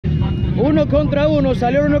Uno contra uno,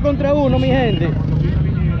 salió uno contra uno, mi gente.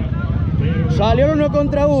 Salió uno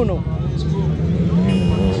contra uno.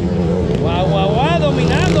 Guau, guau, guau,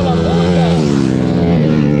 dominando la punta.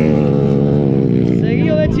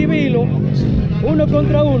 Seguido de Chivilo. Uno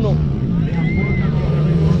contra uno.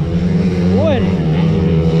 Bueno.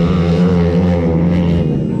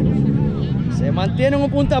 Se mantienen un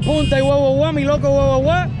punta a punta y guau, guau, guau, mi loco, guau, guau,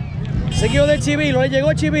 guau. Seguido de Chivilo, le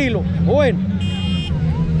llegó Chivilo. Bueno.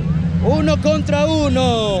 Uno contra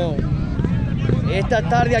uno. Esta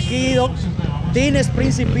tarde aquí, teams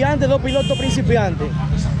principiantes, dos pilotos principiantes.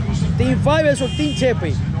 Team 5 versus Team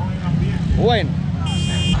Chepe. Bueno.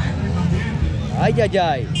 Ay, ay,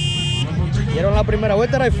 ay. Dieron la primera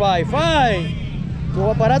vuelta, era 5. Tu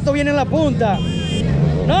aparato viene en la punta.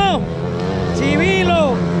 No.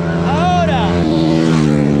 Chivilo. Ahora.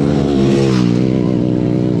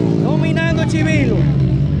 Dominando Chivilo.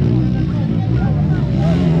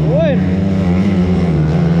 Bueno.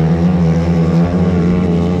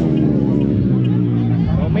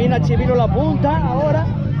 Domina Chivilo la punta ahora.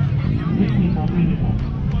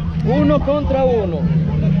 Uno contra uno.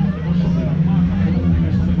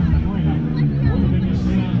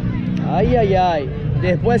 Ay, ay, ay.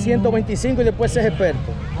 Después 125 y después es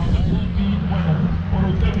experto.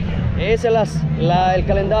 Ese es el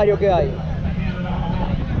calendario que hay.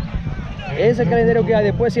 Ese es el calendario que hay.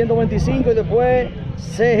 Después 125 y después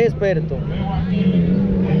se experto.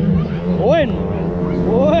 Bueno.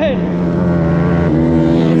 Bueno.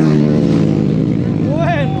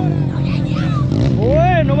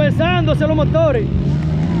 Bueno, besándose los motores.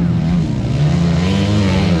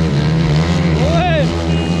 Bueno.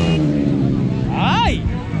 ¡Ay!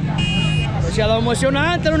 Se ha dado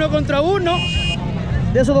emocionante el uno contra uno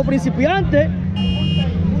de esos dos principiantes.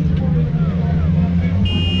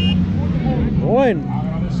 Bueno.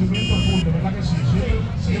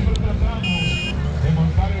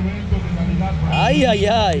 Ay, ay,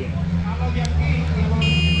 ay.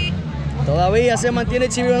 Todavía se mantiene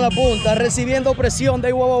Chivilo en la punta, recibiendo presión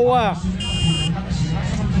de guau, guau, guau.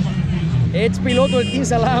 Ex piloto del Team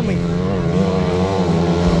Salami.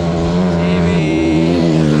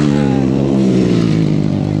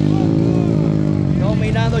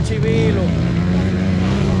 Dominando Chivilo.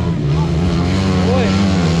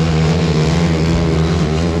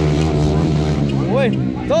 Bueno,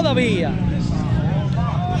 todavía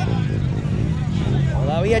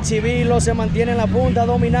Chivilo se mantiene en la punta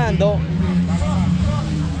dominando.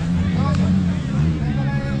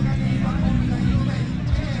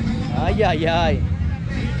 Ay, ay, ay.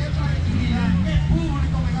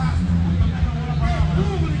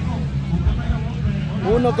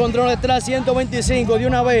 Uno contra uno detrás, 125 de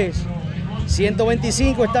una vez.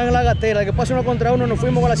 125 están en la gatera. Que pase uno contra uno, nos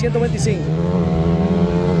fuimos con la 125.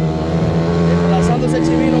 Desplazándose el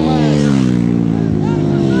Chivilo más.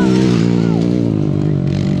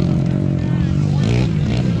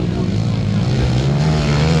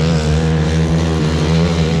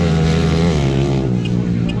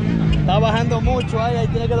 Está bajando mucho, ahí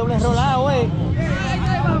tiene que doble enrolado,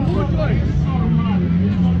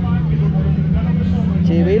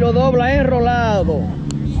 Chivilo dobla enrolado.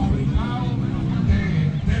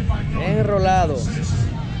 Enrolado.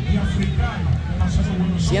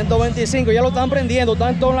 125, ya lo están prendiendo,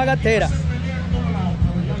 están todos en la gatera.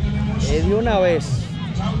 De una vez.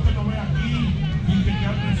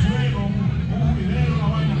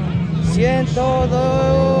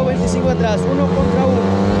 125 atrás, uno contra uno.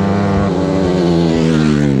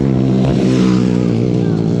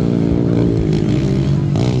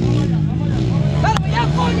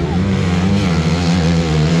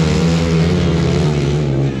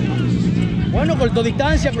 Bueno, cortó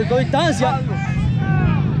distancia.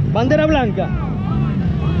 Bandera blanca.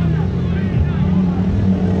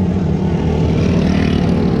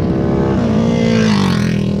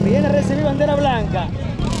 Viene a recibir bandera blanca.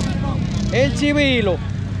 El Chivilo.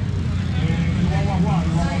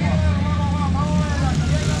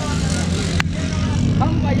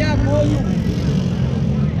 Vamos allá, pollo.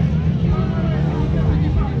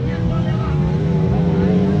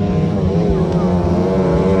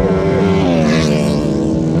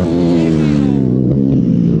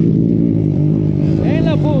 En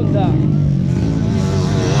la punta.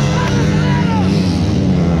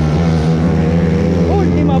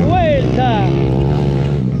 Última vuelta.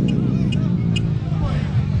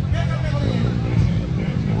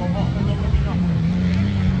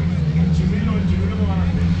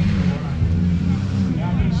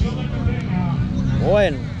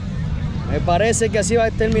 Bueno, me parece que así va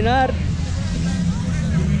a terminar.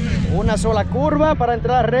 Una sola curva para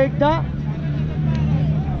entrar recta.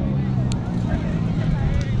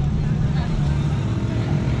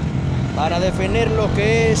 para definir lo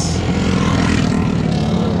que es.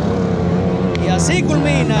 Y así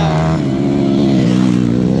culmina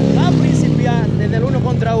la principiante del 1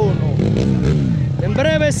 contra 1. En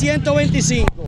breve 125.